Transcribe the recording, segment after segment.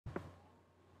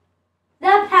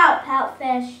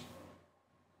Fish.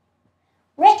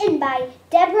 Written by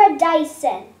Deborah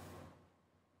Dyson.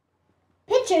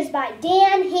 Pictures by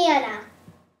Dan Hanna.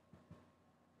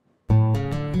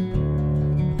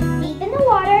 Deep in the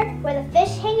water, where the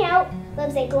fish hang out,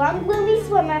 lives a glum, gloomy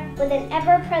swimmer with an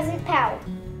ever-present pout.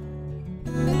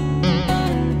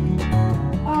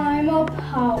 I'm a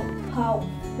pout, pout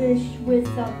fish with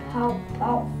a pout,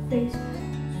 pout face.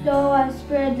 So I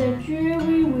spread the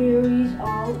dreary wearies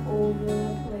all over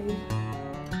the place.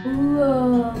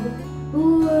 Love,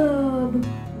 love,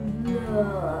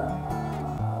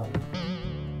 love.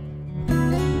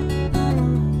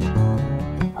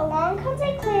 Along comes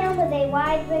a clam with a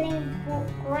wide-grinning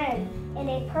grin and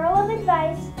a pearl of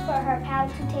advice for her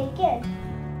pout to take in.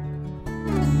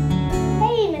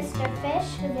 Hey, Mr.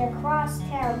 Fish, with your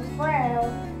crosstown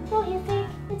frown, don't you think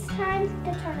it's time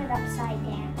to turn it upside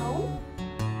down?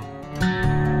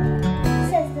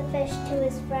 Says the fish to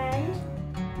his friend.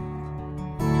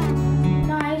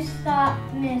 Nice thought,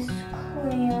 Miss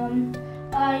Clam.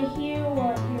 I hear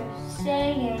what you're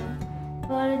saying,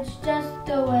 but it's just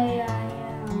the way I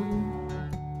am.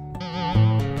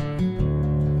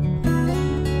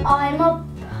 I'm a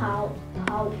pout,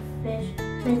 pout fish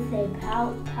with a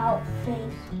pout, pout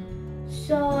face.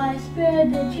 So I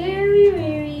spread the dreary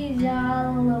wearies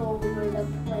all over the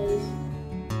place.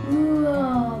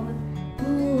 Love,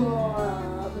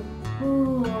 love,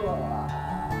 love.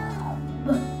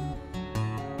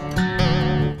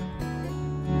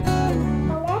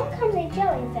 Along comes a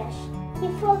jellyfish. He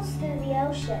floats through the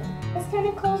ocean, his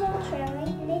tentacles all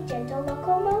trailing in a gentle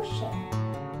locomotion.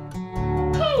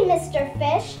 Hey, Mr.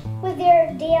 Fish, with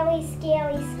your daily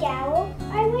scaly scowl,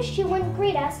 I wish you wouldn't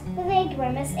greet us with a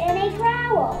grimace and a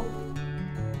growl.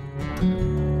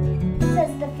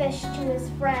 Says the fish to his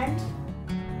friend.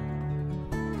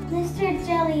 Mr.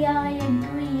 Jelly, I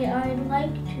agree. I'd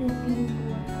like to be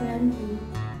more friendly,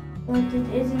 but it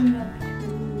isn't up to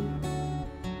me.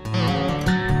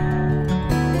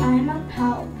 I'm a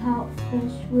pout, pout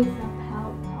fish with a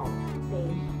pout, pout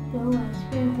face. So I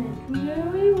spread the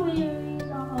dreary wearies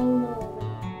all over.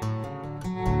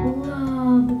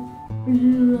 Love,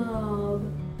 love,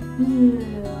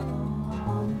 love.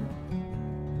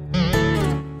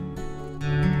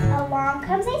 Along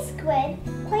comes a squid,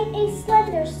 quite a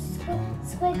slender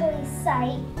squiggly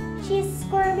sight. She is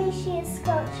squirmy, she is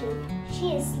squelchy, she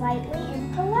is slightly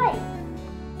impolite.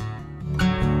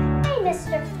 Hey,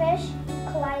 Mr. Fish,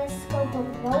 kaleidoscope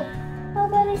of rope, how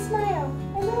about a smile,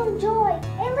 a little joy,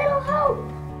 a little hope?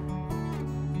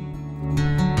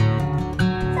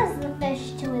 Says the fish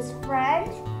to his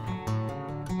friend.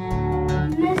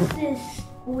 Mrs.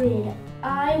 Squid,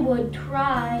 I would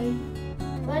try,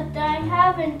 but I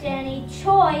haven't any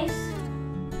choice.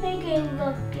 Take a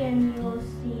look and you'll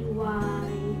see why.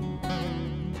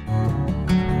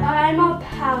 I'm a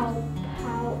pout,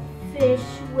 pout fish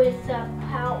with a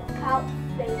pout, pout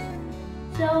face.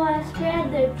 So I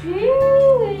spread the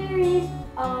dreary wearies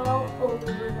all over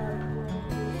the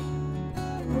place.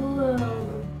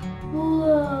 Love,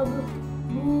 love,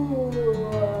 love.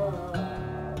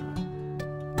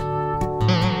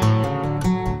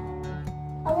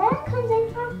 Along comes an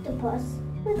octopus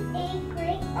with 8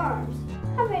 great arms,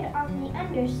 covered on the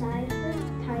underside with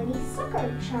tiny sucker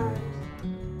charms.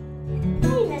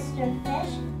 Hey, Mr.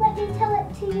 Fish, let me tell it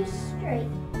to you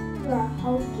straight. Your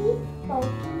hokey,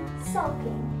 pokey,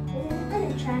 sulking is an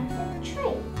unattractive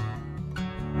trait.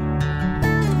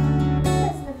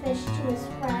 Says the fish to his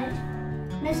friend.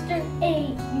 Mr.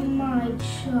 8, my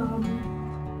chum,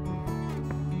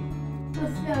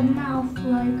 with a mouth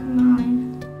like mine,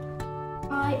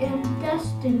 I am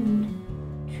destined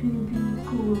to be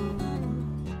glum.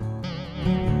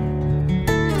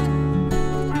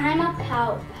 I'm a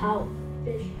pout, pout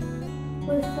fish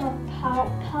with a pout,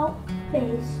 pout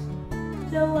face.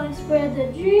 So I spread the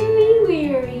dreary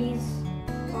wearies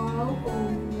all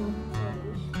over the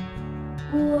place.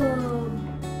 Love,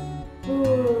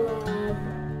 love,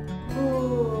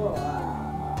 love.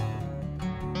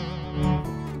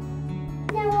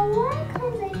 Now along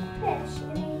comes a fish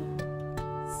in a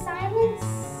silent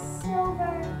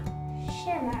silver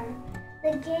shimmer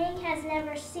the gang has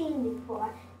never seen before.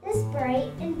 This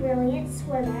bright and brilliant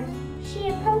swimmer, she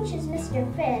approaches Mr.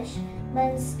 Fish,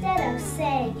 but instead of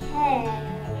saying hey,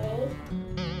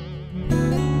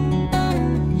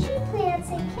 she plants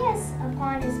a kiss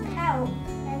upon his pout,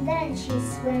 and then she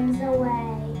swims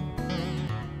away.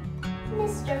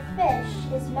 Mr. Fish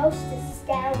is most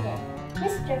astounded.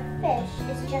 Mr. Fish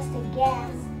is just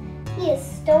aghast. He is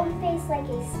stone-faced like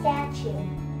a statue.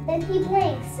 Then he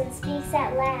blinks and speaks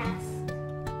at last.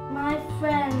 My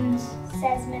friends,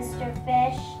 Says Mr.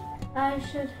 Fish, I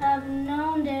should have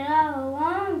known it all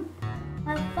along.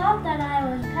 I thought that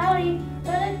I was pouty,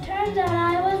 but it turns out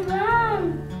I was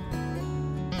wrong.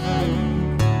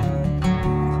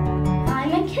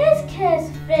 I'm a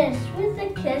kiss-kiss fish with a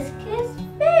kiss-kiss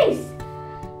face.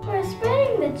 We're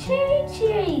spreading the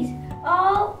cherries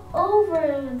all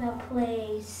over the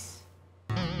place.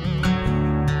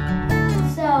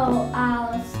 So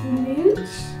I'll smooch,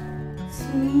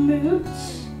 smooch,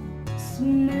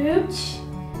 smooch,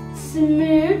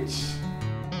 smooch,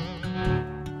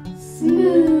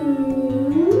 smooch.